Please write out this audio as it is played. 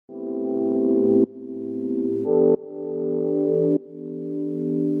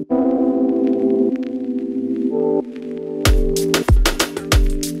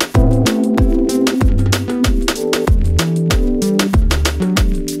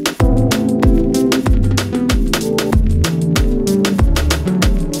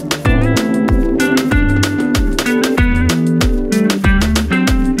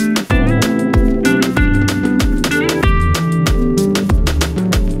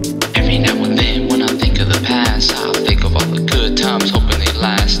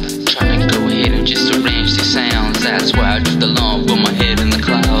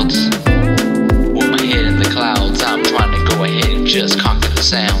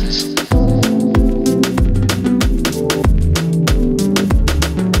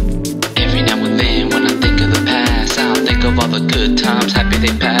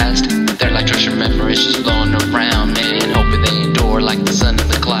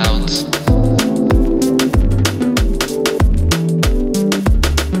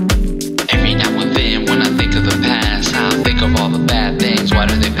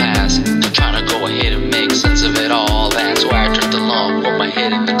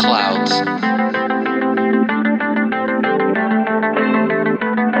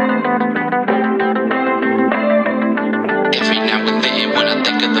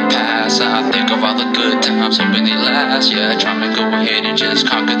just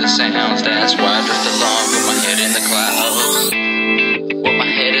conquer the sounds. That's why I drift along with my head in the clouds. With my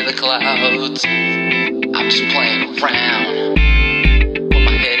head in the clouds, I'm just playing around. With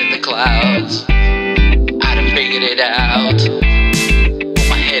my head in the clouds, I done figured it out. With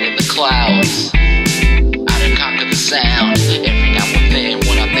my head in the clouds, I done conquered the sound. Every now and then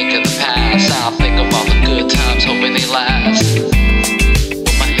when I think of the past, I'll think of all the good times, hoping they last.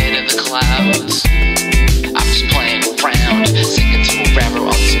 With my head in the clouds, I'm just playing around, singing to a rapper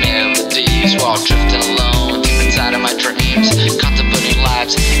all these melodies, while drifting alone deep inside of my dreams, contemplating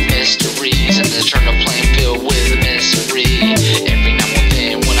life's mysteries, and the eternal playing field with mystery. Every now and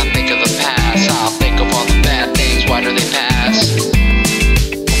then when I think of the past, I'll think of all the bad things, why do they pass?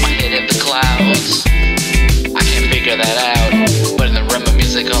 With my head in the clouds, I can't figure that out, but in the realm of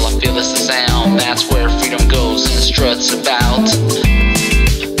music all I feel is the sound. That's where freedom goes and struts about.